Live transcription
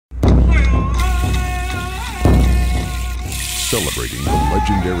celebrating the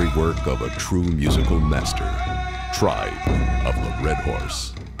legendary work of a true musical master, Tribe of the Red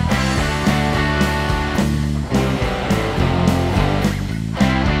Horse.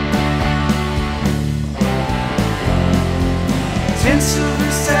 Ten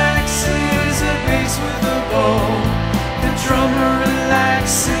silver saxes, a bass with a bow. The drummer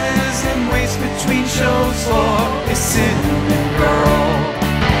relaxes and waits between shows for a cinnamon girl.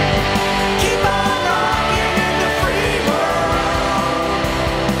 Keep on rocking in the free world.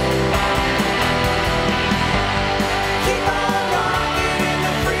 Keep on rocking in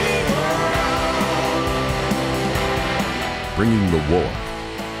the free world. Bringing the warmth,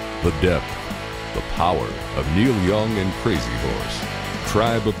 the depth, the power of Neil Young and Crazy Horse,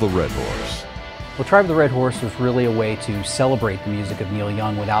 Tribe of the Red Horse. Well, Tribe of the Red Horse was really a way to celebrate the music of Neil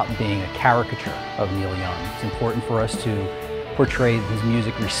Young without being a caricature of Neil Young. It's important for us to portray his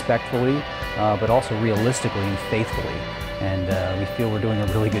music respectfully, but also realistically and faithfully. And we feel we're doing a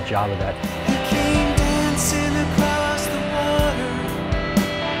really good job of that. He came dancing across the water.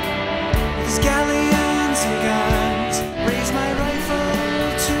 His galleons and guns raised my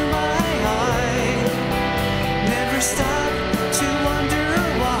rifle to my eye. Never stopped to wonder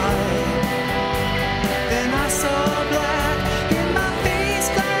why. Then I saw black in my face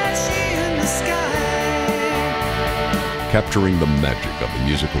flashing in the sky. Capturing the magic of the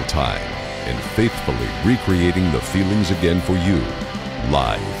musical time and faithfully recreating the feelings again for you,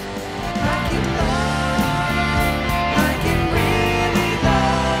 live. I can love, I can really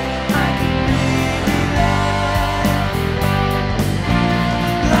love, I can really love.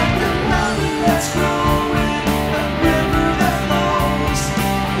 Like a mountain that's growing, a river that flows.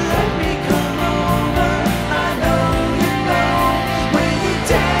 Let me come over, I know you know. When you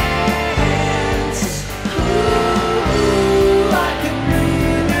dance, ooh, I can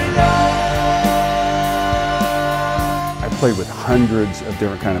really love. I played with hundreds of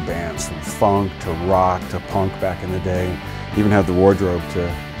different kind of bands, from funk to rock to punk back in the day. Even have the wardrobe to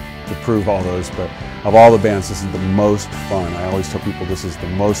prove all those, but of all the bands, this is the most fun. I always tell people this is the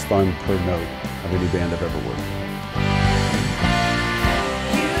most fun per note of any band I've ever worked with.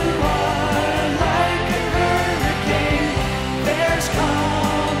 You are like a hurricane, there's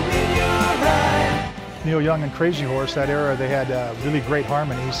calm in your eye. Neil Young and Crazy Horse, that era, they had really great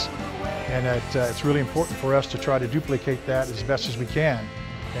harmonies, and it's really important for us to try to duplicate that as best as we can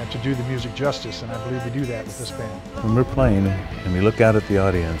and to do the music justice, and I believe we do that with this band. When we're playing and we look out at the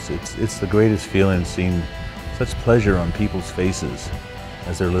audience, it's the greatest feeling, seeing such pleasure on people's faces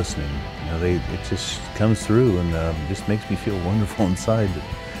as they're listening. You know, it just comes through, and just makes me feel wonderful inside to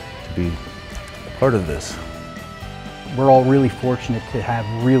be a part of this. We're all really fortunate to have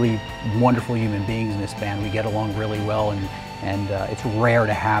really wonderful human beings in this band. We get along really well, and it's rare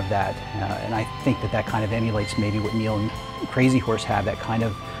to have that. And I think that kind of emulates maybe what Neil and Crazy Horse have, that kind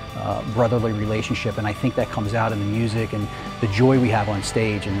of brotherly relationship. And I think that comes out in the music and the joy we have on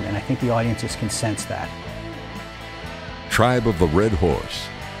stage, and I think the audiences can sense that. Tribe of the Red Horse,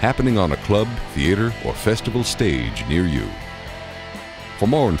 happening on a club, theater, or festival stage near you. For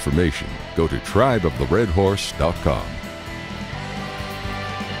more information, go to tribeoftheredhorse.com.